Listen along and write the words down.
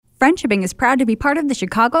Friendshipping is proud to be part of the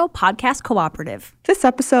Chicago Podcast Cooperative. This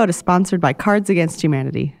episode is sponsored by Cards Against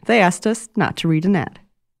Humanity. They asked us not to read an ad.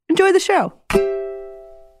 Enjoy the show.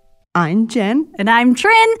 I'm Jen. And I'm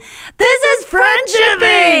Trin. This is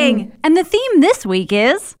Friendshipping! And the theme this week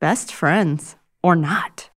is... Best friends. Or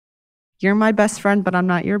not. You're my best friend, but I'm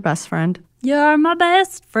not your best friend. You're my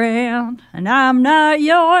best friend, and I'm not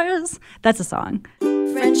yours. That's a song.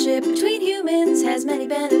 Friendship between humans has many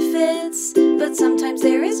benefits, but sometimes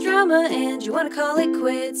there is drama and you want to call it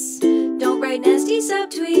quits. Don't write nasty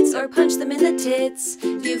subtweets or punch them in the tits.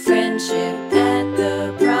 View friendship at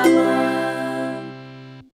the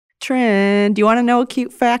problem. Trin, do you want to know a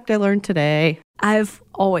cute fact I learned today? I've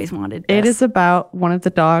always wanted this. It is about one of the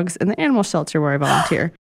dogs in the animal shelter where I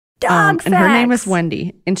volunteer. Dog and her name is facts.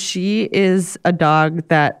 Wendy, and she is a dog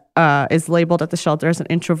that is labeled at the shelter as an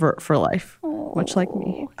introvert for life, much like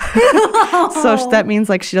me. So that means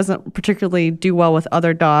like she doesn't particularly do well with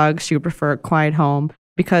other dogs. She would prefer a quiet home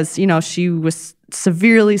because, you know, she was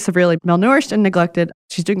severely malnourished and neglected.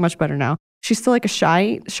 She's doing much better now. She's still like a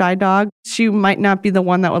shy dog. She might not be the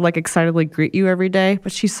one that would like excitedly greet you every day,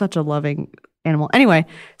 but she's such a loving animal. Anyway,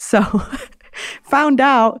 so found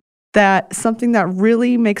out that something that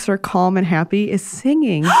really makes her calm and happy is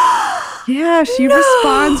singing. Yeah, she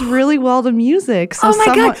responds really well to music. So oh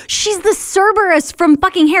my God, she's the Cerberus from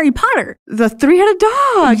fucking Harry Potter. The three-headed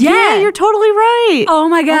dog. Yeah. You're totally right. Oh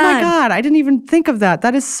my God. Oh my God, I didn't even think of that.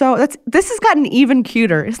 This has gotten even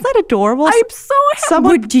cuter. Isn't that adorable? I'm so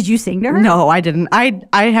happy. Did you sing to her? No, I didn't.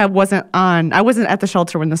 I wasn't at the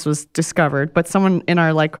shelter when this was discovered, but someone in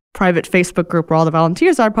our like private Facebook group where all the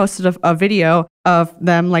volunteers are posted a video of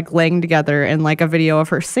them like laying together and like a video of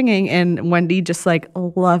her singing and Wendy just like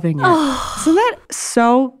loving it. Isn't that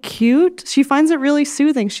so cute? She finds it really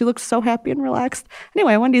soothing. She looks so happy and relaxed.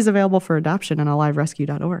 Anyway, Wendy's available for adoption on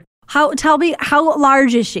aliverescue.org. Tell me, how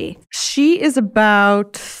large is she? She is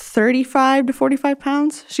about 35 to 45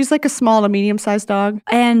 pounds. She's like a small to medium-sized dog.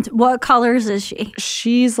 And what colors is she?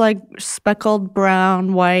 She's like speckled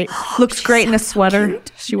brown, white. Looks great in a sweater.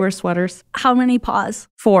 So she wears sweaters. How many paws?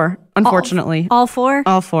 4, unfortunately. All 4?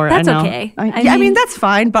 All 4, That's I know. okay. I mean, that's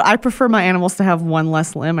fine, but I prefer my animals to have one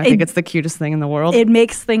less limb. I think it's the cutest thing in the world. It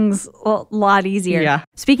makes things a lot easier. Yeah.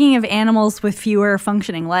 Speaking of animals with fewer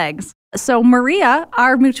functioning legs. So Maria,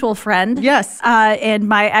 our mutual friend, Yes. and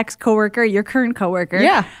my ex-coworker, your current coworker,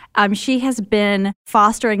 Yeah. She has been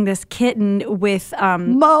fostering this kitten with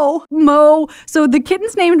Mo. So the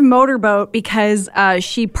kitten's named Motorboat because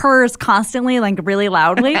she purrs constantly, like really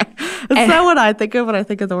loudly. Is that what I think of when I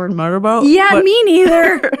think of the word motorboat? Yeah, me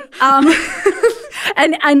neither.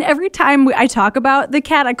 And every time I talk about the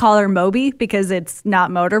cat, I call her Moby because it's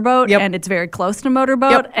not Motorboat and it's very close to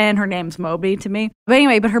Motorboat, and her name's Moby to me. But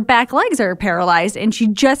anyway, her back legs are paralyzed and she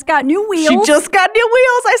just got new wheels.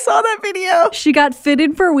 I saw that video. She got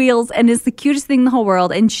fitted for wheels and is the cutest thing in the whole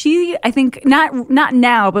world. And she, I think, not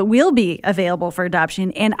now, but will be available for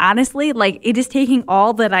adoption. And honestly, like it is taking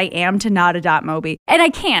all that I am to not adopt Moby. And I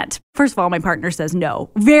can't. First of all, my partner says no.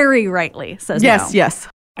 Very rightly says no. Yes.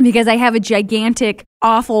 Because I have a gigantic,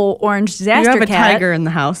 awful orange disaster cat. You have a tiger in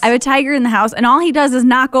the house. I have a tiger in the house, and all he does is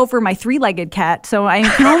knock over my 3-legged cat. So I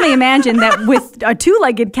can only imagine that with a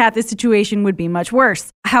 2-legged cat, the situation would be much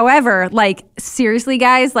worse. However, like, seriously,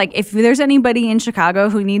 guys, like, if there's anybody in Chicago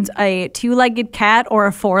who needs a 2-legged cat or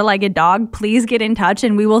a 4-legged dog, please get in touch,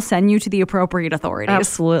 and we will send you to the appropriate authorities.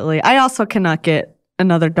 Absolutely. I also cannot get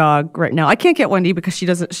another dog right now. I can't get Wendy because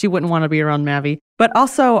she wouldn't want to be around Mavi. But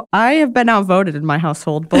also, I have been outvoted in my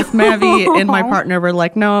household. Both Mavi and my partner were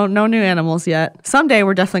like, no new animals yet. Someday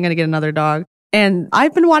we're definitely going to get another dog. And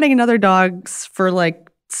I've been wanting another dog for like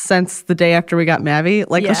since the day after we got Mavi.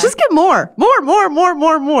 Like, let's just get more.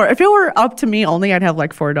 If it were up to me only, I'd have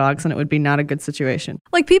like 4 dogs and it would be not a good situation.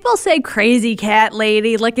 Like people say crazy cat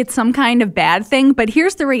lady, like it's some kind of bad thing. But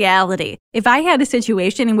here's the reality. If I had a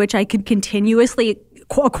situation in which I could continuously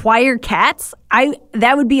acquire cats,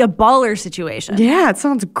 that would be a baller situation. Yeah, it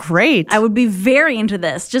sounds great. I would be very into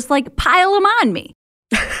this. Just like pile them on me.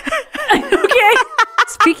 Okay.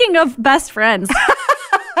 Speaking of best friends,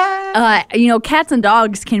 cats and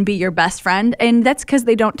dogs can be your best friend, and that's because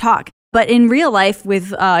they don't talk. But in real life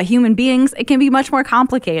with human beings, it can be much more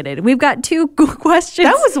complicated. We've got 2 questions.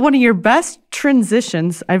 That was one of your best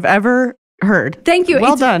transitions I've ever heard. Thank you.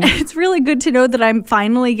 Well done. It's really good to know that I'm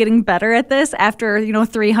finally getting better at this after,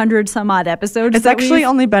 300 some odd episodes. It's actually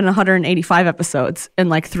only been 185 episodes in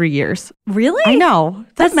like 3 years. Really? I know.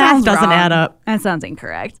 That math doesn't add up. That sounds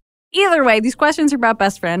incorrect. Either way, these questions are about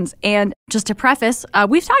best friends. And just to preface,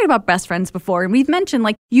 we've talked about best friends before, and we've mentioned,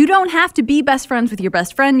 like, you don't have to be best friends with your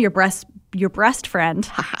best friend, your best your breast friend.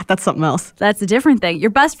 That's something else. That's a different thing. Your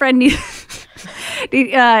best friend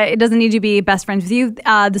it doesn't need to be best friends with you.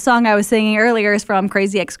 The song I was singing earlier is from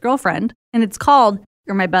Crazy Ex-Girlfriend, and it's called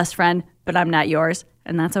You're My Best Friend, But I'm Not Yours,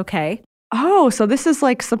 and that's okay. Oh, so this is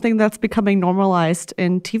like something that's becoming normalized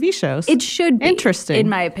in TV shows. It should be. Interesting. In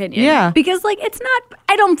my opinion. Yeah. Because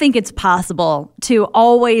I don't think it's possible to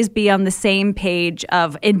always be on the same page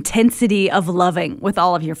of intensity of loving with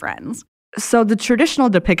all of your friends. So the traditional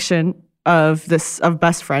depiction of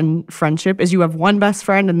best friendship is you have one best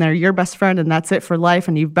friend and they're your best friend and that's it for life,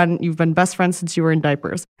 and you've been best friends since you were in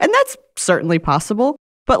diapers. And that's certainly possible.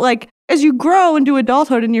 But like as you grow into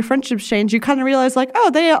adulthood and your friendships change, you kind of realize like,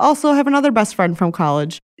 oh, they also have another best friend from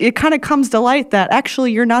college. It kind of comes to light that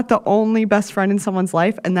actually you're not the only best friend in someone's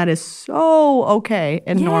life, and that is so okay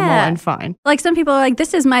and normal and fine. Like some people are like,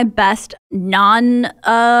 this is my best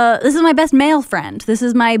this is my best male friend. This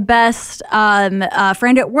is my best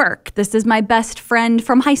friend at work. This is my best friend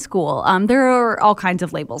from high school. There are all kinds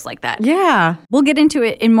of labels like that. Yeah. We'll get into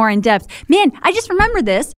it in more in depth. Man, I just remember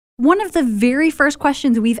this. One of the very first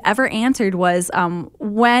questions we've ever answered was,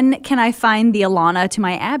 when can I find the Alana to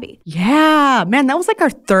my Abby? Yeah. Man, that was like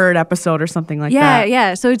our third episode or something like that.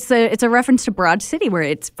 Yeah. So it's a reference to Broad City, where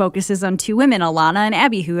it focuses on two women, Alana and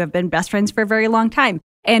Abby, who have been best friends for a very long time.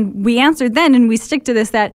 And we answered then, and we stick to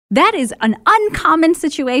this, that is an uncommon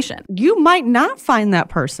situation. You might not find that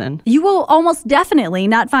person. You will almost definitely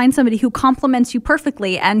not find somebody who compliments you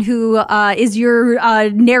perfectly and who is your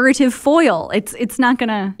narrative foil. It's not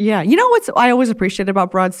gonna. Yeah. You know what I always appreciate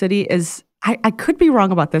about Broad City is, I could be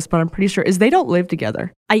wrong about this, but I'm pretty sure, is they don't live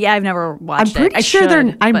together. I've never watched it. I'm pretty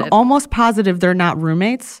sure I'm almost positive they're not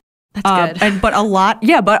roommates. That's good. But a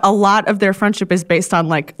lot of their friendship is based on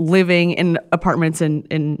like living in apartments in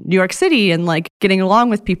New York City and like getting along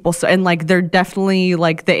with people. So, and like they're definitely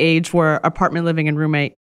like the age where apartment living and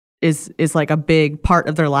roommate is like a big part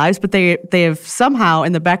of their lives, but they have somehow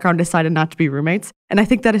in the background decided not to be roommates. And I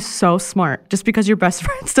think that is so smart. Just because you're best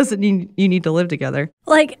friends doesn't mean you need to live together.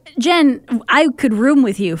 Like, Jen, I could room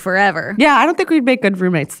with you forever. Yeah, I don't think we'd make good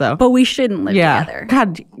roommates though. But we shouldn't live together.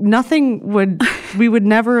 God, we would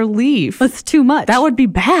never leave. That's too much. That would be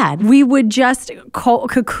bad. We would just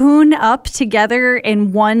cocoon up together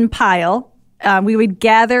in one pile. We would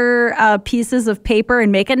gather pieces of paper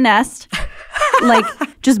and make a nest. Like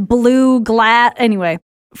just blue glass. Anyway,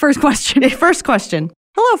 first question.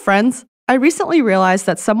 Hello, friends. I recently realized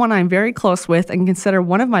that someone I'm very close with and consider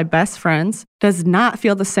one of my best friends does not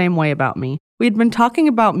feel the same way about me. We had been talking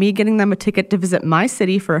about me getting them a ticket to visit my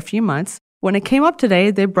city for a few months. When it came up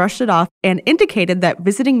today, they brushed it off and indicated that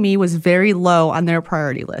visiting me was very low on their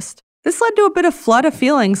priority list. This led to a bit of flood of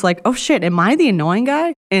feelings like, oh shit, am I the annoying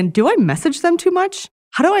guy? And do I message them too much?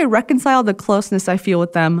 How do I reconcile the closeness I feel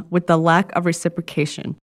with them with the lack of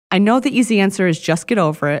reciprocation? I know the easy answer is just get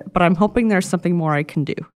over it, but I'm hoping there's something more I can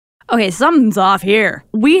do. Okay, something's off here.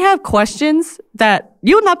 We have questions that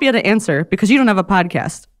you will not be able to answer because you don't have a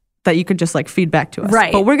podcast that you could just like feed back to us.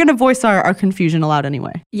 Right. But we're going to voice our confusion aloud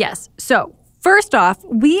anyway. Yes. So first off,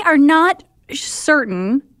 we are not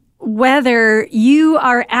certain whether you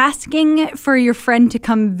are asking for your friend to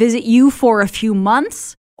come visit you for a few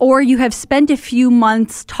months or you have spent a few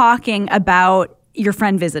months talking about your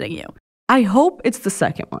friend visiting you. I hope it's the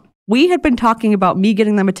second one. We had been talking about me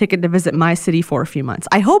getting them a ticket to visit my city for a few months.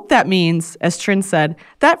 I hope that means, as Trin said,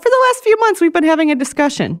 that for the last few months we've been having a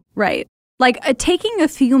discussion. Right. Like taking a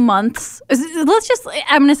few months, I'm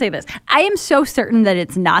going to say this. I am so certain that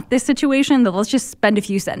it's not this situation that let's just spend a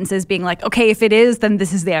few sentences being like, okay, if it is, then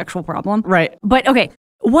this is the actual problem. Right. But okay,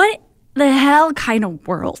 what the hell kind of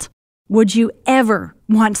world would you ever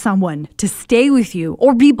want someone to stay with you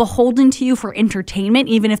or be beholden to you for entertainment,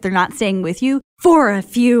 even if they're not staying with you, for a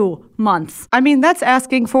few months? I mean, that's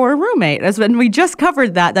asking for a roommate. As when we just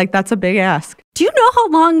covered that, like that's a big ask. Do you know how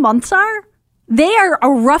long months are? They are a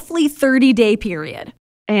roughly 30-day period.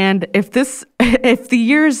 And if the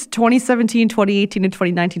years 2017, 2018, and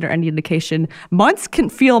 2019 are any indication, months can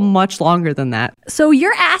feel much longer than that. So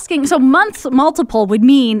months multiple would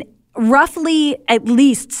mean roughly at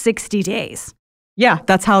least 60 days. Yeah,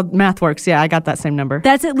 that's how math works. Yeah, I got that same number.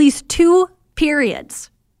 That's at least 2 periods.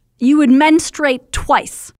 You would menstruate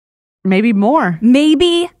twice. Maybe more.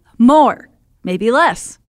 Maybe more. Maybe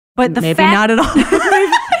less. But maybe not at all.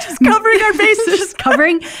 Just covering our bases. Just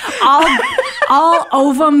covering all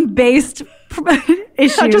ovum-based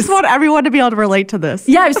issues. I just want everyone to be able to relate to this.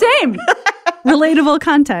 Yeah, same. Relatable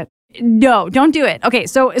content. No, don't do it. Okay,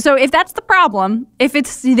 so if that's the problem, if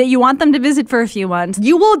it's that you want them to visit for a few months,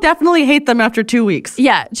 You will definitely hate them after 2 weeks.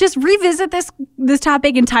 yeah, just revisit this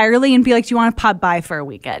topic entirely and be like, do you want to pop by for a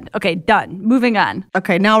weekend? Okay, done. Moving on.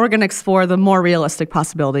 Okay, now we're going to explore the more realistic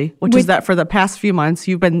possibility, which is that for the past few months,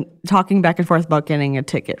 you've been talking back and forth about getting a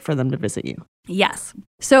ticket for them to visit you. Yes.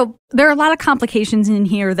 So there are a lot of complications in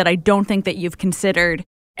here that I don't think that you've considered,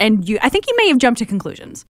 and I think you may have jumped to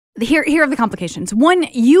conclusions. Here are the complications. One,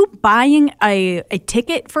 you buying a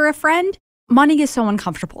ticket for a friend, money is so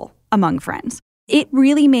uncomfortable among friends. It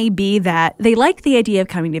really may be that they like the idea of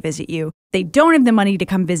coming to visit you. They don't have the money to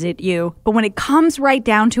come visit you. But when it comes right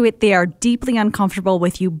down to it, they are deeply uncomfortable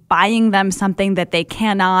with you buying them something that they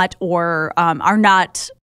cannot or are not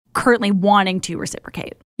currently wanting to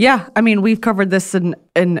reciprocate. Yeah, I mean, we've covered this in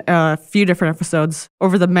a few different episodes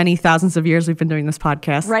over the many thousands of years we've been doing this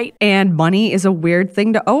podcast. Right. And money is a weird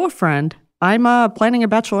thing to owe a friend. I'm planning a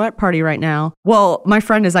bachelorette party right now. Well, my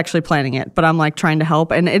friend is actually planning it, but I'm like trying to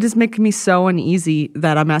help. And it is making me so uneasy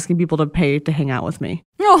that I'm asking people to pay to hang out with me.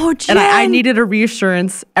 Oh, Jen. And I needed a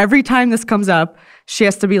reassurance. Every time this comes up, she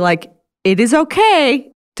has to be like, it is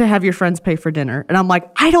okay to have your friends pay for dinner. And I'm like,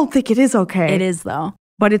 I don't think it is okay. It is, though.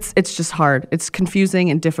 But it's just hard. It's confusing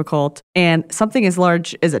and difficult. And something as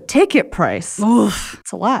large as a ticket price,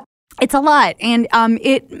 it's a lot. It's a lot. And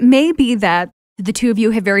it may be that the two of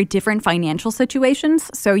you have very different financial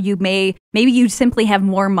situations. So maybe you simply have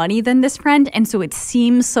more money than this friend. And so it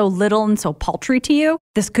seems so little and so paltry to you.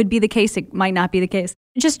 This could be the case. It might not be the case.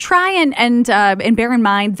 Just try and bear in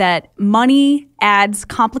mind that money adds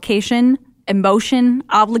complication, emotion,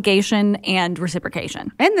 obligation, and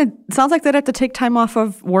reciprocation. And it sounds like they'd have to take time off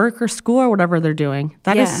of work or school or whatever they're doing.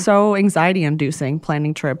 That is so anxiety-inducing,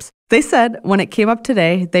 planning trips. They said when it came up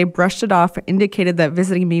today, they brushed it off, indicated that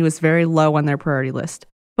visiting me was very low on their priority list.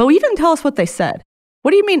 But you didn't tell us what they said.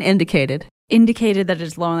 What do you mean indicated? Indicated that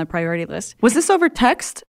it's low on the priority list. Was this over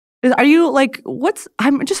text? Are you like,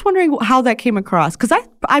 I'm just wondering how that came across. Because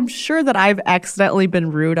I'm sure that I've accidentally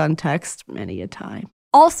been rude on text many a time.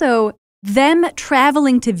 Also, them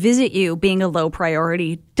traveling to visit you being a low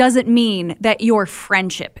priority doesn't mean that your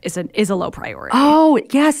friendship is a low priority. Oh,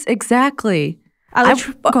 yes, exactly.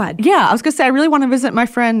 Go ahead. Yeah, I was going to say, I really want to visit my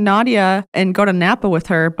friend Nadia and go to Napa with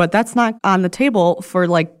her, but that's not on the table for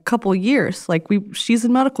like a couple of years. Like she's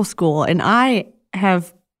in medical school and I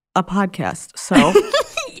have a podcast. So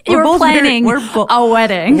You're planning a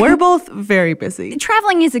wedding. We're both very busy.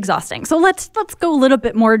 Traveling is exhausting. So let's go a little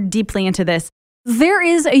bit more deeply into this. There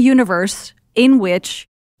is a universe in which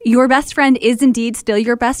your best friend is indeed still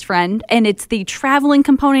your best friend, and it's the traveling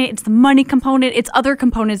component, it's the money component, it's other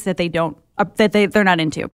components that they're not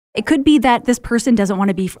into. It could be that this person doesn't want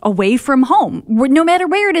to be away from home. No matter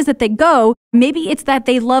where it is that they go, maybe it's that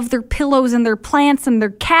they love their pillows and their plants and their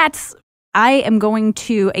cats. I am going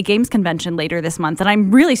to a games convention later this month that I'm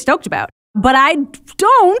really stoked about. But I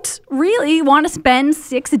don't really want to spend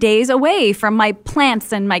 6 days away from my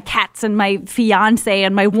plants and my cats and my fiance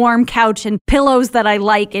and my warm couch and pillows that I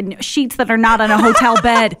like and sheets that are not on a hotel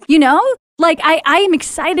bed. You know? Like, I am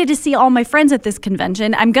excited to see all my friends at this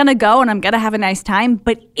convention. I'm going to go and I'm going to have a nice time.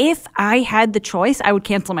 But if I had the choice, I would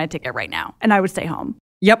cancel my ticket right now and I would stay home.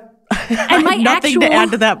 Yep. And my nothing to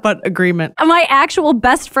add to that but agreement. My actual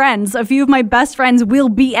best friends, a few of my best friends will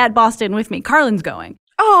be at Boston with me. Carlin's going.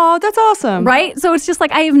 Oh, that's awesome. Right? So it's just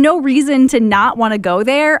like I have no reason to not want to go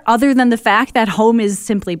there other than the fact that home is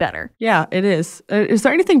simply better. Yeah, it is. Is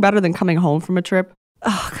there anything better than coming home from a trip?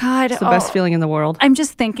 Oh, God. It's the best feeling in the world. I'm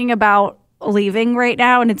just thinking about leaving right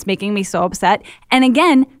now and it's making me so upset. And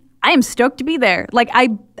again, I am stoked to be there. Like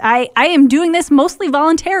I am doing this mostly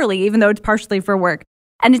voluntarily, even though it's partially for work.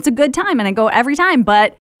 And it's a good time and I go every time,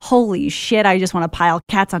 but holy shit, I just want to pile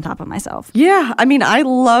cats on top of myself. Yeah, I mean, I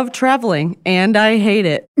love traveling and I hate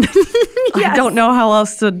it. I don't know how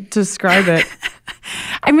else to describe it.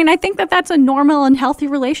 I mean, I think that that's a normal and healthy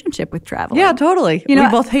relationship with traveling. Yeah, totally. We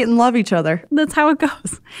both hate and love each other. That's how it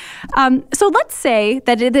goes. So let's say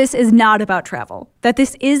that this is not about travel, that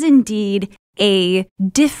this is indeed a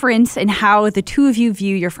difference in how the two of you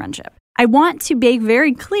view your friendship. I want to make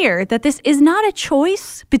very clear that this is not a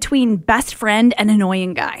choice between best friend and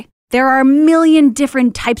annoying guy. There are a million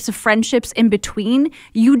different types of friendships in between.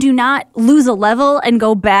 You do not lose a level and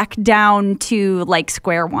go back down to like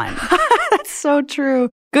square one. That's so true.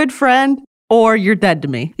 Good friend or you're dead to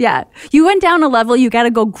me. Yeah. You went down a level. You got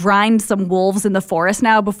to go grind some wolves in the forest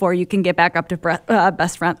now before you can get back up to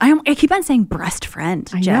best friend. I keep on saying breast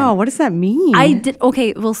friend. Jen. I know. What does that mean? I did.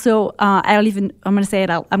 Okay. Well, so I'm going to say it.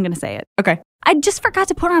 I'm going to say it. Okay. I just forgot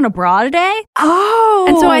to put on a bra today. Oh.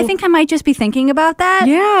 And so I think I might just be thinking about that.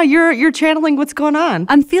 Yeah, you're channeling what's going on.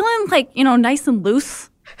 I'm feeling like, nice and loose,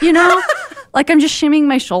 like I'm just shimmying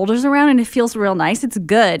my shoulders around and it feels real nice. It's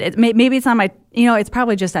good. Maybe it's not my, it's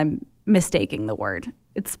probably just I'm mistaking the word.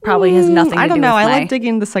 It's probably has nothing to do with I don't know. I my like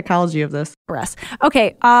digging the psychology of this. breasts.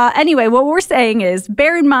 Okay. Anyway, what we're saying is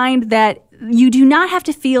bear in mind that you do not have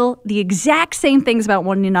to feel the exact same things about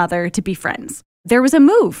one another to be friends. There was a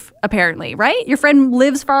move, apparently, right? Your friend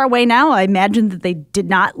lives far away now. I imagine that they did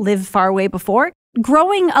not live far away before.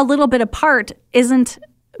 Growing a little bit apart isn't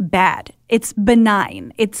bad. It's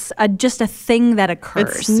benign. It's just a thing that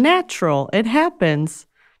occurs. It's natural. It happens.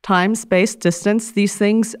 Time, space, distance, these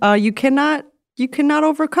things you cannot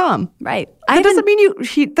overcome. Right. That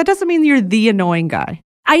doesn't mean you're the annoying guy.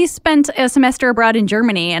 I spent a semester abroad in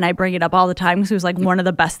Germany, and I bring it up all the time because it was like one of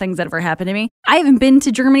the best things that ever happened to me. I haven't been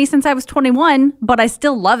to Germany since I was 21, but I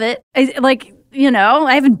still love it. I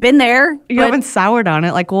haven't been there. You haven't soured on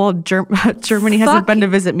it. Like, well, Germany hasn't been to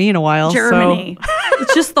visit me in a while. Germany. So.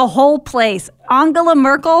 It's just the whole place. Angela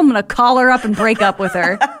Merkel, I'm going to call her up and break up with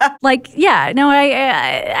her. I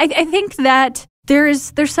think that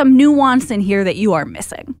there's some nuance in here that you are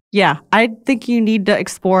missing. Yeah, I think you need to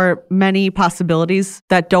explore many possibilities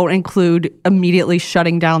that don't include immediately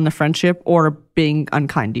shutting down the friendship or being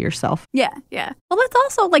unkind to yourself. Yeah. Well, let's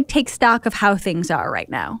also take stock of how things are right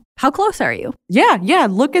now. How close are you? Yeah.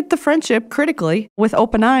 Look at the friendship critically with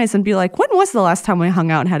open eyes and be like, when was the last time we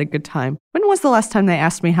hung out and had a good time? When was the last time they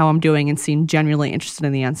asked me how I'm doing and seemed genuinely interested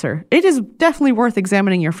in the answer? It is definitely worth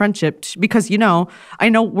examining your friendship because, I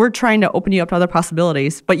know we're trying to open you up to other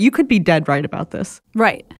possibilities, but you could be dead right about this.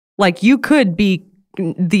 Right. Like, you could be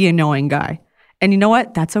the annoying guy. And you know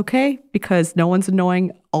what? That's okay because no one's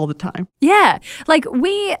annoying all the time. Yeah.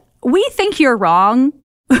 We think you're wrong.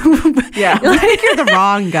 Yeah. We think you're the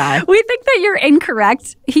wrong guy. We think that you're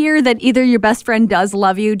incorrect here, that either your best friend does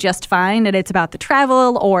love you just fine and it's about the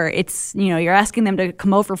travel, or it's, you're asking them to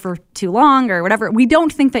come over for too long or whatever. We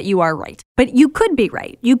don't think that you are right. But you could be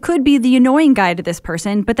right. You could be the annoying guy to this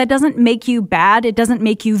person, but that doesn't make you bad. It doesn't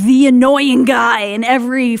make you the annoying guy in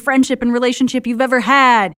every friendship and relationship you've ever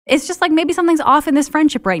had. It's just like maybe something's off in this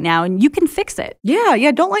friendship right now and you can fix it.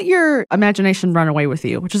 Yeah. Don't let your imagination run away with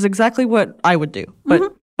you, which is exactly what I would do.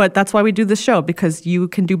 But that's why we do this show, because you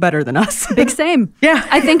can do better than us. Big same. Yeah.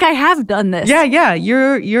 I think I have done this. Yeah.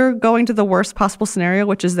 You're going to the worst possible scenario,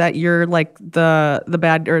 which is that you're like the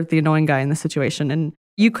bad or the annoying guy in the situation. And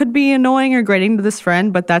you could be annoying or grating to this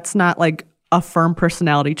friend, but that's not like a firm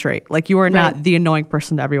personality trait. Like, you are not the annoying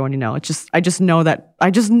person to everyone you know. It's just, I just know that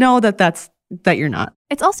you're not.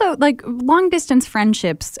 It's also like long distance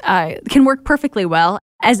friendships can work perfectly well,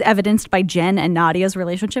 as evidenced by Jen and Nadia's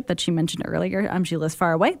relationship that she mentioned earlier. She lives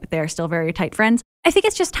far away, but they are still very tight friends. I think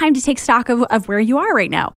it's just time to take stock of where you are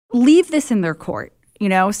right now. Leave this in their court.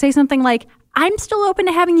 Say something like, I'm still open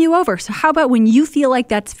to having you over. So how about when you feel like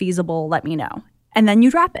that's feasible, let me know. And then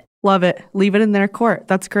you drop it. Love it. Leave it in their court.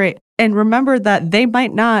 That's great. And remember that they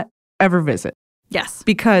might not ever visit. Yes.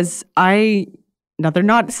 Because they're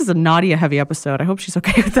not. This is a Nadia heavy episode. I hope she's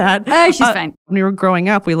okay with that. She's fine. When we were growing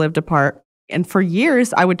up, we lived apart. And for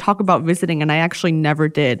years, I would talk about visiting, and I actually never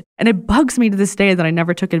did. And it bugs me to this day that I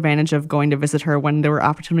never took advantage of going to visit her when there were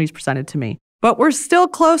opportunities presented to me. But we're still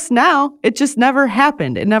close now. It just never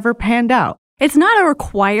happened. It never panned out. It's not a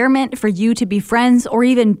requirement for you to be friends or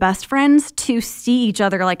even best friends to see each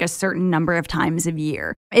other like a certain number of times a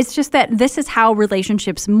year. It's just that this is how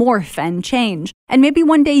relationships morph and change. And maybe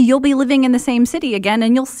one day you'll be living in the same city again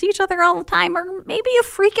and you'll see each other all the time, or maybe you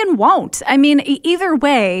freaking won't. I mean, either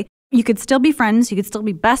way, you could still be friends. You could still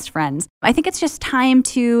be best friends. I think it's just time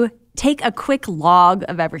to take a quick log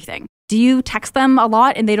of everything. Do you text them a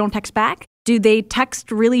lot and they don't text back? Do they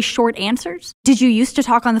text really short answers? Did you used to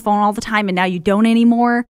talk on the phone all the time and now you don't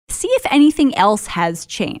anymore? See if anything else has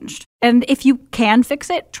changed. And if you can fix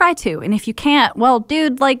it, try to. And if you can't, well,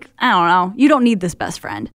 dude, I don't know. You don't need this best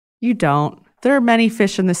friend. You don't. There are many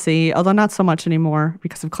fish in the sea, although not so much anymore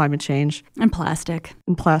because of climate change. And plastic.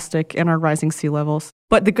 And our rising sea levels.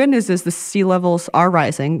 But the good news is the sea levels are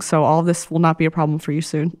rising, so all of this will not be a problem for you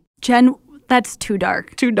soon. Jen, that's too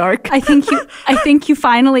dark. Too dark. I think you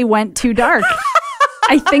finally went too dark.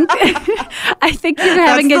 I think you're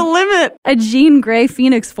having the limit. A Jean Grey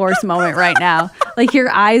Phoenix Force moment right now. Like, your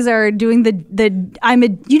eyes are doing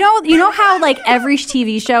you know how every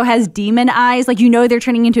TV show has demon eyes? Like, they're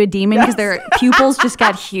turning into a demon because their pupils just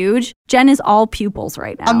got huge. Jen is all pupils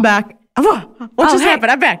right now. I'm back. What just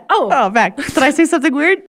happened? I'm back. I'm back. Did I say something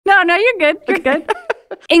weird? No, you're good. You're good.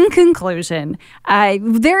 In conclusion,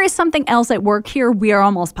 there is something else at work here. We are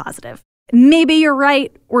almost positive. maybe you're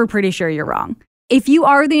right. We're pretty sure you're wrong. If you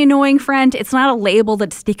are the annoying friend, it's not a label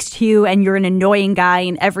that sticks to you and you're an annoying guy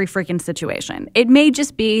in every freaking situation. It may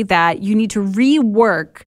just be that you need to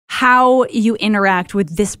rework how you interact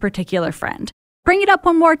with this particular friend. Bring it up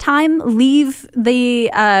one more time. Leave the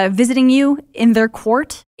visiting you in their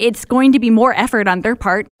court. It's going to be more effort on their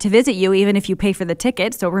part to visit you, even if you pay for the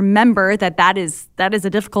ticket. So remember that is a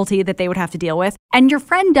difficulty that they would have to deal with. And your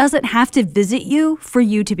friend doesn't have to visit you for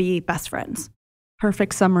you to be best friends.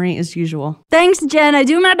 Perfect summary as usual. Thanks, Jen. I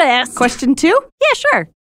do my best. Question 2? Yeah, sure.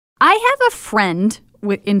 I have a friend,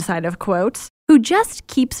 inside of quotes, who just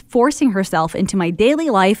keeps forcing herself into my daily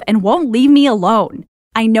life and won't leave me alone.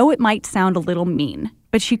 I know it might sound a little mean,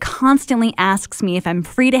 but she constantly asks me if I'm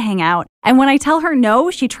free to hang out, and when I tell her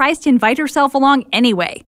no, she tries to invite herself along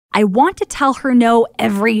anyway. I want to tell her no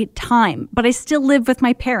every time, but I still live with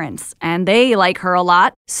my parents, and they like her a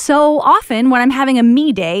lot. So often, when I'm having a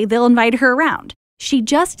me day, they'll invite her around. She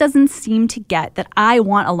just doesn't seem to get that I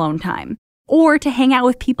want alone time, or to hang out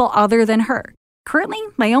with people other than her. Currently,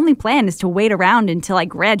 my only plan is to wait around until I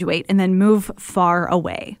graduate and then move far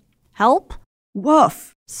away. Help?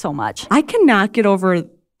 Woof. So much. I cannot get over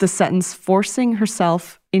the sentence forcing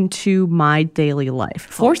herself into my daily life.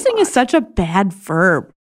 Forcing is such a bad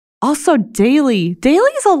verb. Also, daily.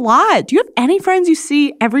 Daily is a lot. Do you have any friends you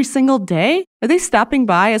see every single day? Are they stopping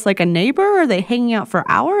by as like a neighbor? Or are they hanging out for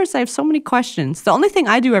hours? I have so many questions. The only thing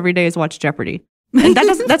I do every day is watch Jeopardy. And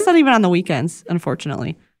that's not even on the weekends,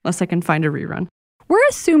 unfortunately, unless I can find a rerun. We're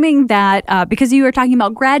assuming that because you were talking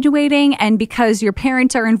about graduating and because your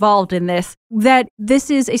parents are involved in this, that this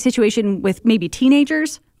is a situation with maybe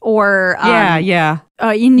teenagers or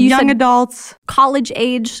young adults, college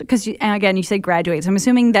age, because again, you said graduate. So I'm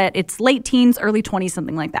assuming that it's late teens, early 20s,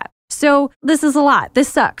 something like that. So this is a lot. This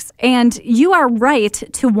sucks. And you are right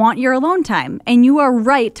to want your alone time. And you are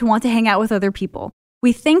right to want to hang out with other people.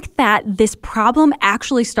 We think that this problem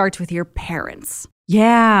actually starts with your parents.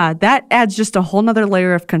 Yeah, that adds just a whole nother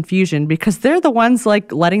layer of confusion because they're the ones like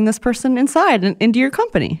letting this person inside and into your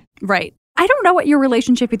company. Right. I don't know what your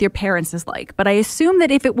relationship with your parents is like, but I assume that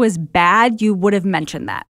if it was bad, you would have mentioned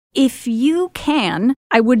that. If you can,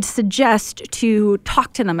 I would suggest to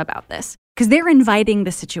talk to them about this because they're inviting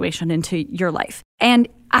the situation into your life. And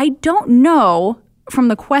I don't know from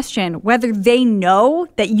the question whether they know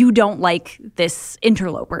that you don't like this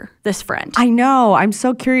interloper, this friend. I know. I'm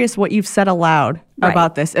so curious what you've said aloud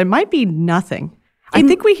about this. It might be nothing. I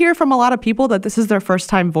think we hear from a lot of people that this is their first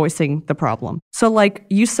time voicing the problem. So like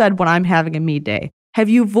you said, when I'm having a me day, have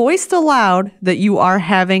you voiced aloud that you are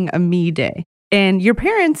having a me day? And your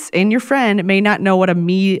parents and your friend may not know what a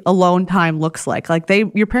me alone time looks like. Like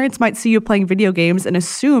your parents might see you playing video games and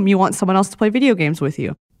assume you want someone else to play video games with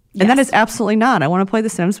you. And that is absolutely not. I want to play The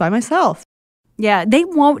Sims by myself. Yeah, they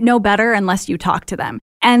won't know better unless you talk to them.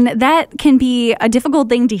 And that can be a difficult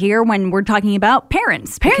thing to hear when we're talking about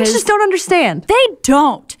parents. Parents just don't understand. They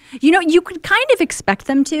don't. You know, you could kind of expect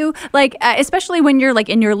them to, like, especially when you're like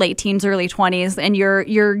in your late teens, early 20s, and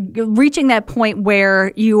you're reaching that point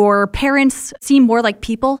where your parents seem more like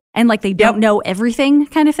people and like they don't know everything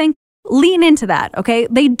kind of thing. Lean into that, okay?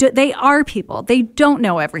 They are people. They don't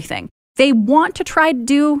know everything. They want to try to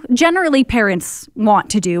do, generally parents want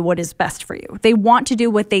to do what is best for you. They want to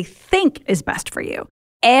do what they think is best for you.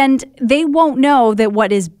 And they won't know that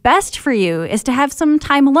what is best for you is to have some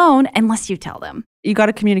time alone unless you tell them. You got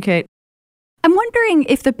to communicate. I'm wondering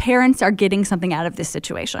if the parents are getting something out of this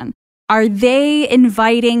situation. Are they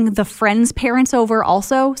inviting the friend's parents over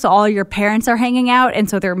also? So all your parents are hanging out and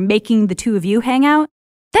so they're making the two of you hang out?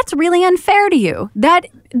 That's really unfair to you.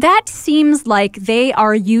 That seems like they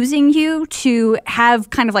are using you to have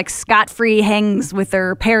kind of like scot-free hangs with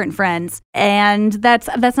their parent friends, and that's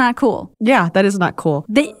not cool. Yeah, that is not cool.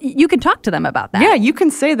 You can talk to them about that. Yeah, you can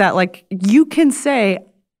say that. Like, you can say,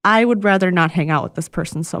 I would rather not hang out with this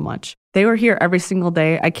person so much. They were here every single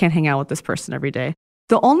day. I can't hang out with this person every day.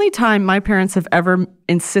 The only time my parents have ever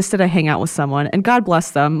insisted I hang out with someone, and God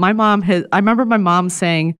bless them, I remember my mom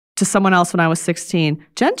saying to someone else when I was 16,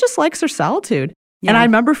 Jen just likes her solitude. Yeah. And I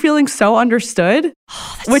remember feeling so understood,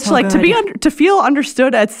 which so like good. to feel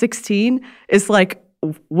understood at 16 is like,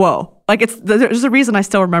 whoa. Like there's a reason I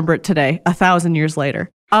still remember it today, 1,000 years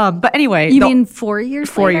later. But anyway. You mean 4 years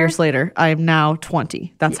later? 4 years later. I am now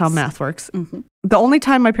 20. That's how math works. Mm-hmm. The only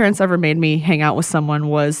time my parents ever made me hang out with someone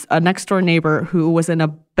was a next door neighbor who was in a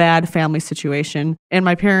bad family situation. And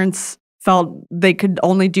my parents felt they could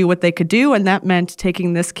only do what they could do, and that meant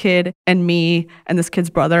taking this kid and me and this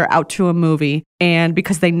kid's brother out to a movie, and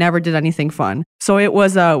because they never did anything fun. So it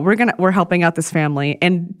was we're helping out this family,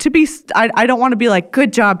 and I don't want to be like,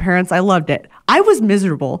 good job parents, I loved it. I was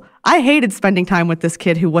miserable. I hated spending time with this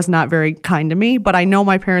kid who was not very kind to me, but I know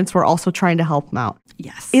my parents were also trying to help him out.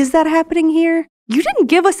 Yes. Is that happening here? You didn't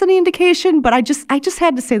give us any indication, but I just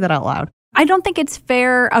had to say that out loud. I don't think it's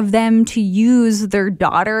fair of them to use their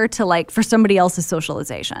daughter to like for somebody else's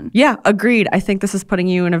socialization. Yeah, agreed. I think this is putting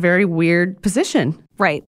you in a very weird position.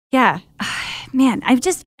 Right. Yeah. Man, I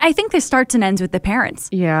think this starts and ends with the parents.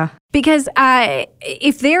 Yeah. Because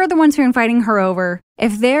if they're the ones who are inviting her over,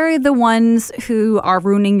 if they're the ones who are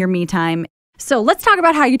ruining your me time. So let's talk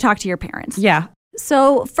about how you talk to your parents. Yeah.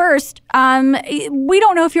 So first, we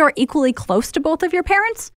don't know if you're equally close to both of your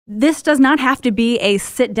parents. This does not have to be a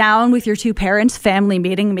sit down with your two parents family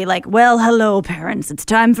meeting and be like, well, hello, parents. It's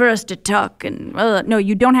time for us to talk. And no,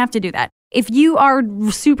 you don't have to do that. If you are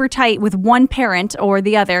super tight with one parent or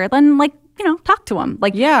the other, then talk to them.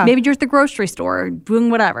 Like, yeah, maybe you're at the grocery store or doing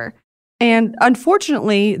whatever. And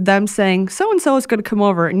unfortunately, them saying so-and-so is going to come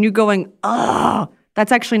over and you going,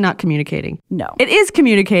 that's actually not communicating. No. It is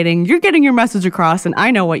communicating. You're getting your message across, and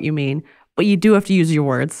I know what you mean, but you do have to use your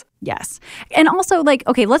words. Yes. And also,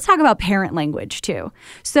 okay, let's talk about parent language, too.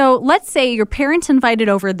 So let's say your parents invited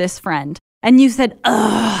over this friend, and you said,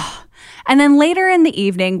 ugh. And then later in the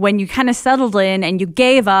evening, when you kind of settled in and you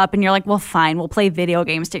gave up, and you're like, well, fine, we'll play video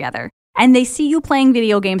games together. And they see you playing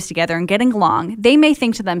video games together and getting along, they may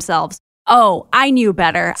think to themselves, oh, I knew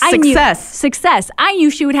better. Success. I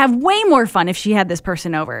knew she would have way more fun if she had this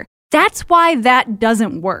person over. That's why that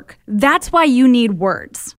doesn't work. That's why you need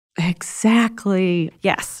words. Exactly.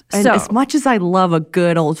 Yes. And so, as much as I love a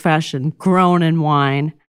good old-fashioned groaning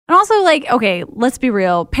whine. And also, okay, let's be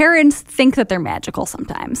real. Parents think that they're magical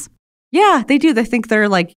sometimes. Yeah, they do. They think they're,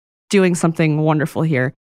 doing something wonderful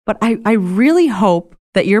here. But I really hope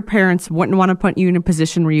that your parents wouldn't want to put you in a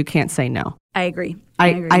position where you can't say no. I agree.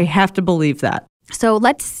 I have to believe that. So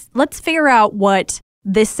let's figure out what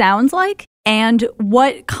this sounds like and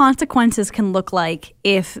what consequences can look like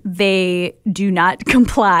if they do not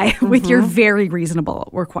comply with your very reasonable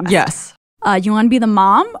request. Yes. You want to be the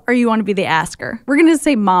mom or you want to be the asker? We're going to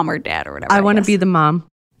say mom or dad or whatever. I want to be the mom.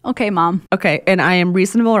 Okay, mom. Okay, and I am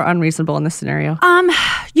reasonable or unreasonable in this scenario?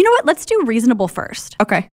 You know what? Let's do reasonable first.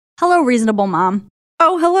 Okay. Hello, reasonable mom.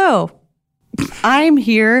 Oh, hello. I'm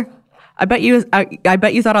here. I bet you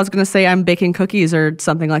thought I was going to say I'm baking cookies or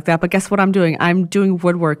something like that, but guess what I'm doing? I'm doing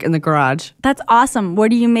woodwork in the garage. That's awesome.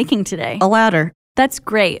 What are you making today? A ladder. That's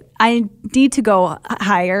great. I need to go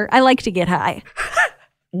higher. I like to get high.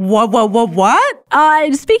 What?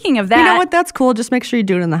 Speaking of that. You know what? That's cool. Just make sure you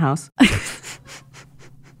do it in the house.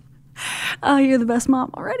 Oh, you're the best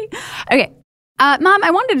mom already. Okay. Mom, I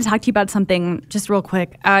wanted to talk to you about something just real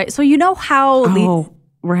quick. So you know how...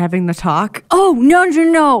 We're having the talk? Oh,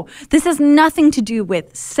 no. This has nothing to do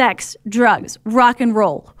with sex, drugs, rock and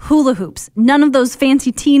roll, hula hoops, none of those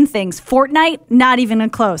fancy teen things. Fortnite, not even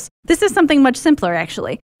close. This is something much simpler,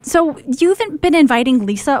 actually. So you've been inviting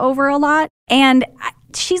Lisa over a lot, and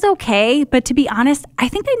she's okay, but to be honest, I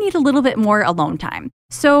think they need a little bit more alone time.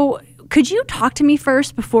 So could you talk to me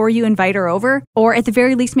first before you invite her over? Or at the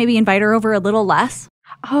very least, maybe invite her over a little less?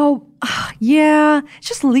 Oh, yeah. It's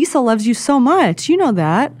just Lisa loves you so much. You know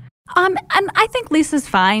that. And I think Lisa's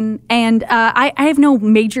fine. And I have no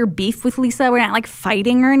major beef with Lisa. We're not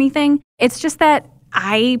fighting or anything. It's just that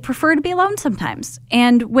I prefer to be alone sometimes.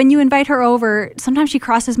 And when you invite her over, sometimes she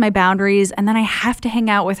crosses my boundaries and then I have to hang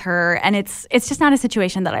out with her. And it's just not a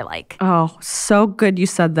situation that I like. Oh, so good you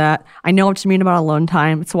said that. I know what you mean about alone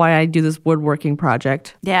time. It's why I do this woodworking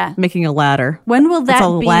project. Yeah. Making a ladder. When will that be? It's a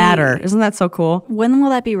ladder. Isn't that so cool? When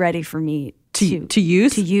will that be ready for me to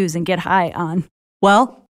use? To use and get high on?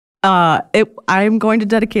 Well, I'm going to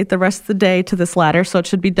dedicate the rest of the day to this ladder, so it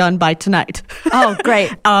should be done by tonight. Oh,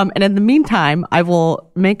 great. And in the meantime, I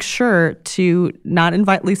will make sure to not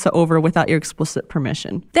invite Lisa over without your explicit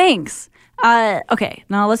permission. Thanks. Okay,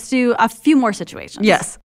 now let's do a few more situations.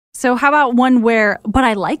 Yes. So how about one but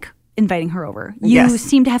I like inviting her over. You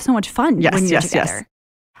seem to have so much fun when you're together. Yes.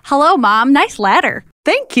 Hello, Mom. Nice ladder.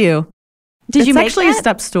 Thank you. Did you make actually that? A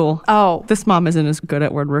step stool. Oh. This mom isn't as good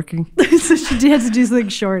at woodworking. So she had to do something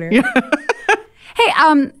shorter. Yeah.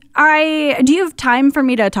 Hey, do you have time for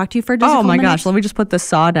me to talk to you for just a couple minutes? Gosh, let me just put this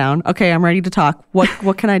saw down. Okay, I'm ready to talk.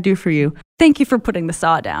 What can I do for you? Thank you for putting the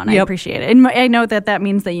saw down. I appreciate it. And I know that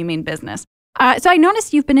means that you mean business. So I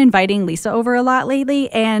noticed you've been inviting Lisa over a lot lately,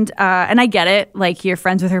 and I get it, you're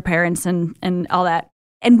friends with her parents and all that.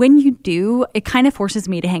 And when you do, it kind of forces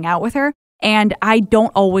me to hang out with her. And I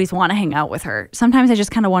don't always want to hang out with her. Sometimes I just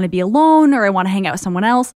kind of want to be alone or I want to hang out with someone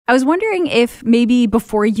else. I was wondering if maybe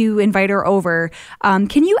before you invite her over,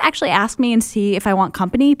 can you actually ask me and see if I want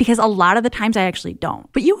company? Because a lot of the times I actually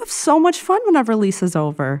don't. But you have so much fun whenever Lisa's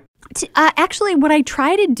over. Actually, what I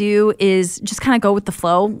try to do is just kind of go with the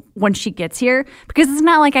flow when she gets here, because it's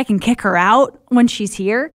not like I can kick her out when she's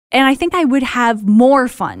here. And I think I would have more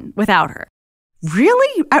fun without her.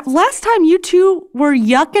 Really? Last time you two were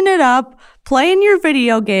yucking it up, playing your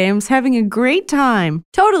video games, having a great time.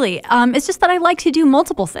 Totally. It's just that I like to do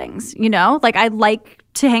multiple things, you know? Like I like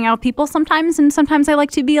to hang out with people sometimes, and sometimes I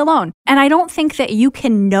like to be alone. And I don't think that you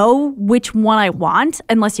can know which one I want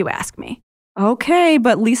unless you ask me. Okay,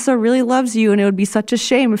 but Lisa really loves you, and it would be such a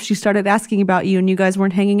shame if she started asking about you and you guys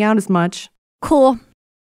weren't hanging out as much. Cool.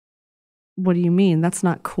 What do you mean? That's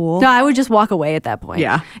not cool. No, I would just walk away at that point.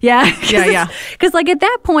 Yeah. Yeah. Yeah. Because like at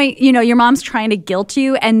that point, you know, your mom's trying to guilt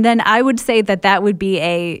you. And then I would say that would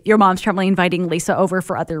be your mom's probably inviting Lisa over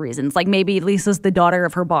for other reasons. Like maybe Lisa's the daughter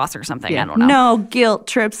of her boss or something. Yeah. I don't know. No guilt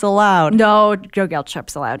trips allowed. No guilt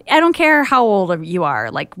trips allowed. I don't care how old you are,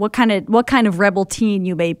 like what kind of rebel teen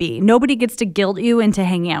you may be. Nobody gets to guilt you into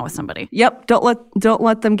hanging out with somebody. Yep. Don't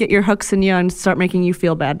let them get your hooks in you and start making you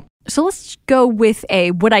feel bad. So let's go with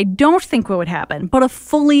what I don't think would happen, but a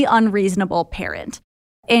fully unreasonable parent.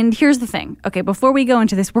 And here's the thing. Okay, before we go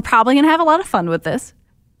into this, we're probably going to have a lot of fun with this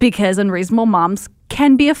because unreasonable moms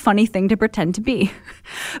can be a funny thing to pretend to be.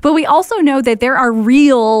 But we also know that there are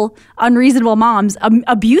real unreasonable moms,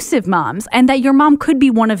 abusive moms, and that your mom could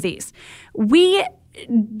be one of these. We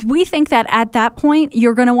think that at that point,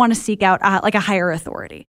 you're going to want to seek out like a higher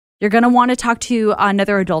authority. You're going to want to talk to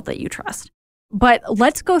another adult that you trust. But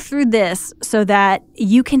let's go through this so that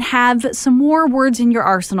you can have some more words in your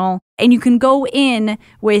arsenal and you can go in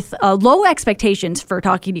with low expectations for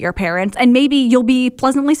talking to your parents, and maybe you'll be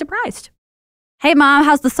pleasantly surprised. Hey, Mom,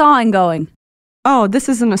 how's the sawing going? Oh, this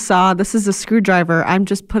isn't a saw. This is a screwdriver. I'm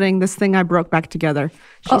just putting this thing I broke back together.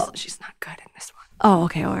 She's not good in this one. Oh,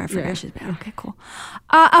 okay. Oh, I forgot she's bad. Okay, cool.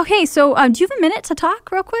 Okay, so do you have a minute to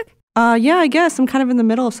talk real quick? Yeah, I guess. I'm kind of in the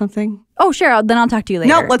middle of something. Oh, sure. Then I'll talk to you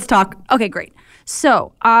later. No, let's talk. Okay, great.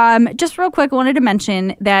 So, just real quick, I wanted to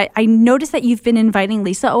mention that I noticed that you've been inviting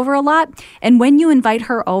Lisa over a lot. And when you invite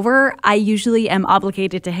her over, I usually am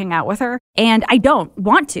obligated to hang out with her. And I don't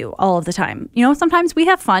want to all of the time. You know, sometimes we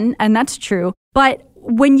have fun, and that's true. But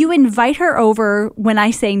when you invite her over when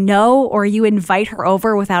I say no, or you invite her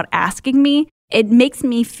over without asking me, it makes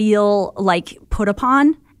me feel like put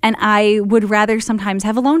upon. And I would rather sometimes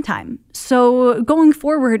have alone time. So going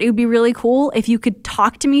forward, it would be really cool if you could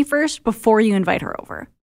talk to me first before you invite her over.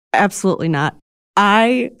 Absolutely not.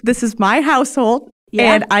 This is my household,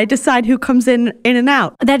 Yeah. and I decide who comes in and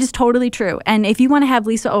out. That is totally true. And if you want to have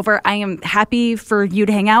Lisa over, I am happy for you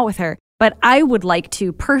to hang out with her. But I would like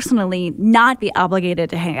to personally not be obligated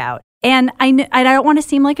to hang out. And I don't want to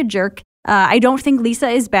seem like a jerk. I don't think Lisa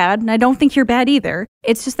is bad, and I don't think you're bad either.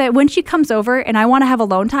 It's just that when she comes over and I want to have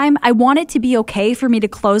alone time, I want it to be okay for me to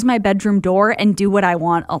close my bedroom door and do what I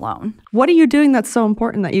want alone. What are you doing that's so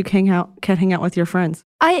important that you can't hang out with your friends?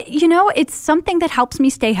 It's something that helps me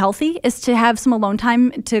stay healthy is to have some alone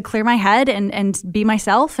time to clear my head and be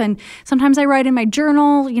myself. And sometimes I write in my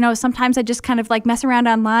journal, sometimes I just kind of like mess around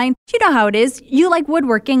online. You know how it is. You like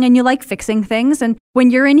woodworking and you like fixing things. And when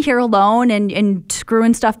you're in here alone and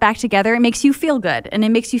screwing stuff back together, it makes you feel good and it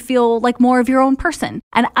makes you feel like more of your own person.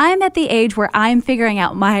 And I'm at the age where I'm figuring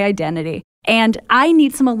out my identity. And I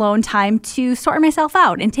need some alone time to sort myself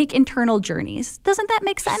out and take internal journeys. Doesn't that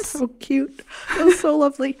make sense? So cute. That's so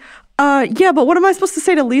lovely. Yeah, but what am I supposed to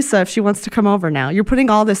say to Lisa if she wants to come over now? You're putting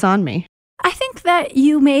all this on me. I think that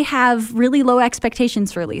you may have really low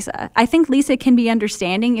expectations for Lisa. I think Lisa can be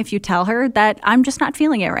understanding if you tell her that I'm just not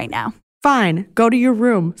feeling it right now. Fine, go to your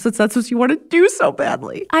room since that's what you want to do so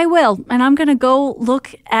badly. I will, and I'm going to go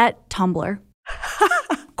look at Tumblr.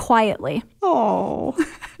 Quietly. Oh,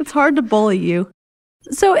 it's hard to bully you.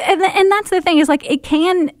 So, and that's the thing is like, it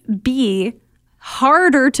can be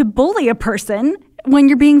harder to bully a person when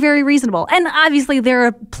you're being very reasonable. And obviously there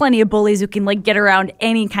are plenty of bullies who can like get around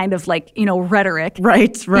any kind of like, rhetoric.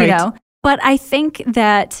 Right. But I think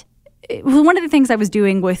that one of the things I was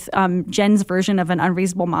doing with Jen's version of an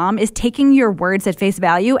unreasonable mom is taking your words at face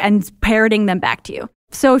value and parroting them back to you.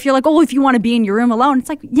 So if you're like, if you want to be in your room alone, it's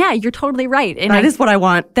like, yeah, you're totally right. And that is what I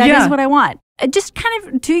want. That is what I want. Just kind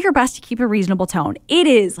of do your best to keep a reasonable tone. It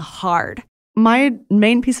is hard. My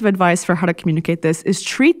main piece of advice for how to communicate this is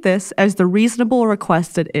treat this as the reasonable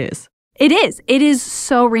request it is. It is. It is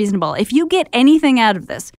so reasonable. If you get anything out of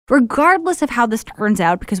this, regardless of how this turns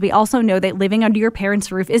out, because we also know that living under your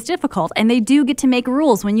parents' roof is difficult and they do get to make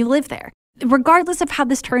rules when you live there. Regardless of how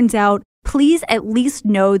this turns out, please at least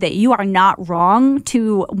know that you are not wrong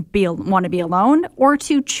to want to be alone or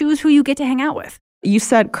to choose who you get to hang out with. You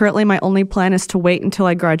said currently my only plan is to wait until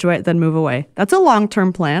I graduate, then move away. That's a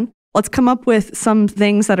long-term plan. Let's come up with some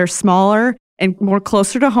things that are smaller and more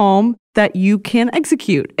closer to home that you can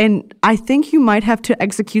execute. And I think you might have to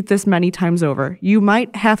execute this many times over. You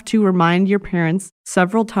might have to remind your parents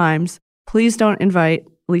several times, please don't invite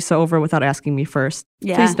Lisa over without asking me first.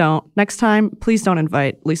 Yeah. Please don't. Next time, please don't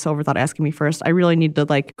invite Lisa over without asking me first. I really need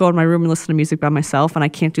to go in my room and listen to music by myself, and I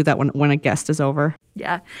can't do that when a guest is over.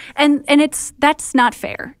 Yeah. And that's not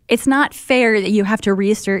fair. It's not fair that you have to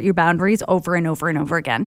reassert your boundaries over and over and over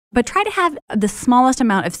again. But try to have the smallest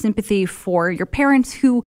amount of sympathy for your parents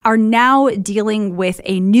who are now dealing with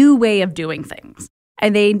a new way of doing things.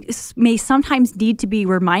 And they may sometimes need to be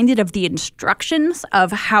reminded of the instructions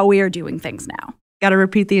of how we are doing things now. Got to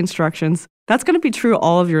repeat the instructions. That's going to be true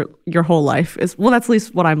all of your whole life. That's at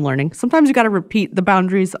least what I'm learning. Sometimes you got to repeat the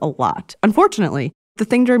boundaries a lot. Unfortunately, the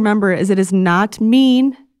thing to remember is it is not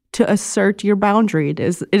mean to assert your boundary. It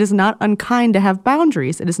is not unkind to have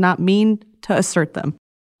boundaries. It is not mean to assert them.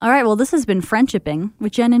 All right, well, this has been Friendshipping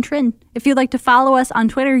with Jen and Trin. If you'd like to follow us on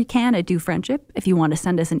Twitter, you can at DoFriendship. If you want to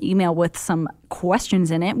send us an email with some questions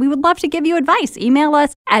in it, we would love to give you advice. Email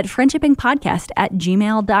us at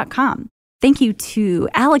friendshippingpodcast@gmail.com. Thank you to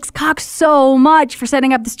Alex Cox so much for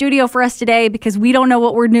setting up the studio for us today because we don't know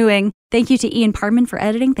what we're doing. Thank you to Ian Parman for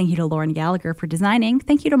editing. Thank you to Lauren Gallagher for designing.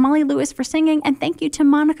 Thank you to Molly Lewis for singing. And thank you to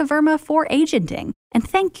Monica Verma for agenting. And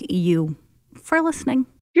thank you for listening.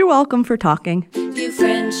 You're welcome for talking. View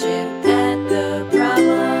friendship at the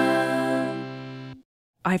problem.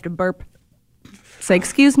 I have to burp. Say,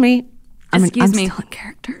 excuse me. Excuse me. I'm still in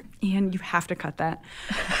character. Ian, you have to cut that.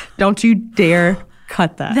 Don't you dare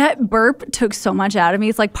cut that. That burp took so much out of me.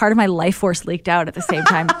 It's like part of my life force leaked out at the same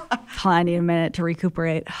time. I need a minute to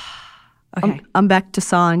recuperate. Okay. I'm back to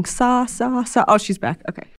sawing. Saw. Oh, she's back. Okay.